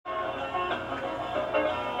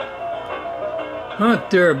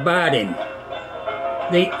Hunter Biden,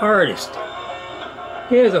 the artist,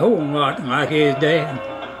 is a whole lot like his dad.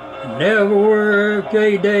 Never worked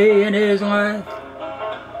a day in his life.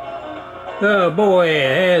 The boy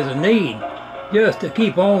has a need just to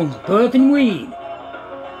keep on puffing weed.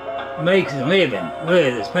 Makes a living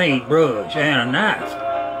with his paintbrush and a knife.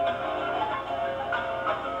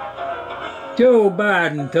 Joe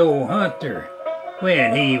Biden told Hunter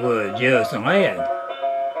when he was just a lad,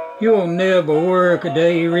 "You'll never work a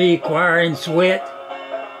day requiring sweat."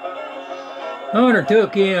 Hunter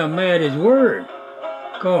took him at his word,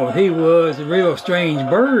 'cause he was a real strange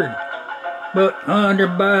bird. But Hunter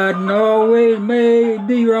Biden always made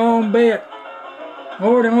the wrong bet.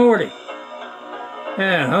 Lordy, lordy.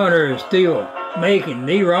 And Hunter is still making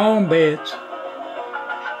the wrong bets.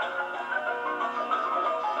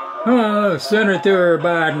 Senator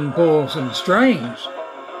Biden pulled some strings.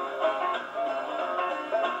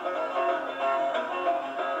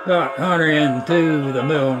 Got Hunter into the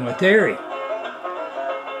military.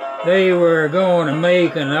 They were going to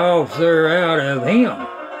make an officer out of him.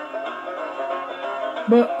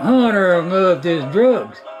 But Hunter loved his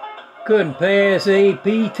drugs. Couldn't pass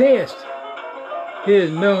AP test. His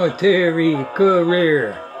military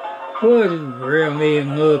career was really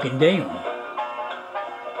looking down.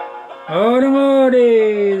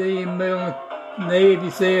 Lordy, the Navy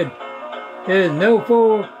said, "There's no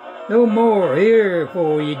more here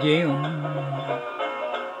for you, Jim."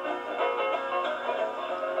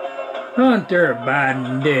 Hunter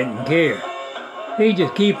Biden didn't care. He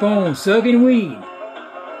just keep on sucking weed.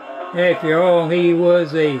 After all, he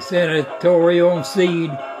was a senatorial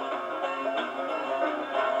seed.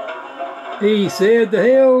 He said, "The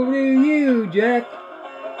hell do you, Jack?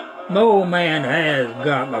 No man has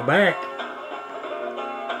got my back.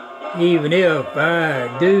 Even if I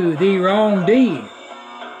do the wrong deed.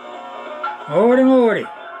 Lordy, lordy,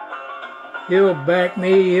 he'll back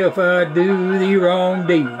me if I do the wrong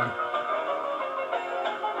deed."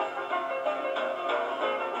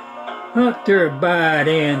 Hunter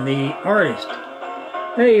Biden, the artist,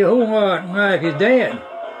 a whole lot like his dad.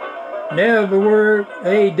 Never worked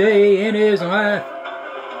a day in his life.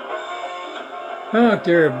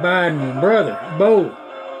 Hunter Biden's brother, Bo,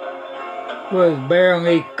 was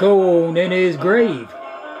barely cold in his grave.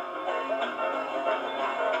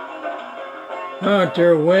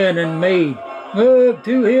 Hunter went and made love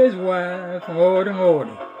to his wife. Lordy,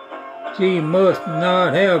 lordy, she must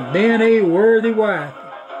not have been a worthy wife.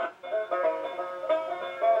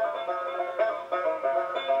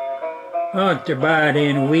 Hunter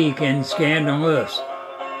Biden weak and scandalous.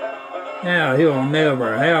 Now he'll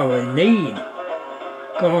never have a need,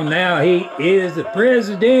 'cause now he is the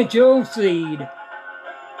presidential seed.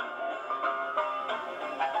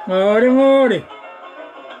 Lordy, lordy,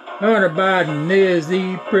 Hunter Biden is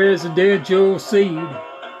the presidential seed.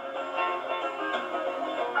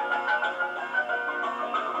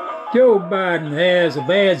 Joe Biden has a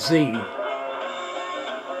bad seed,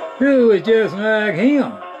 who is just like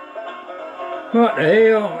him. What the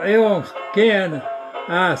hell else can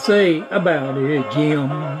I say about it, Jim?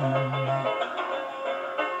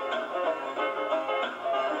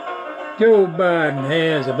 Joe Biden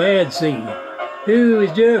has a bad seed, who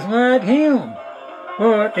is just like him.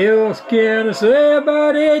 What else can I say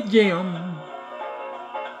about it, Jim?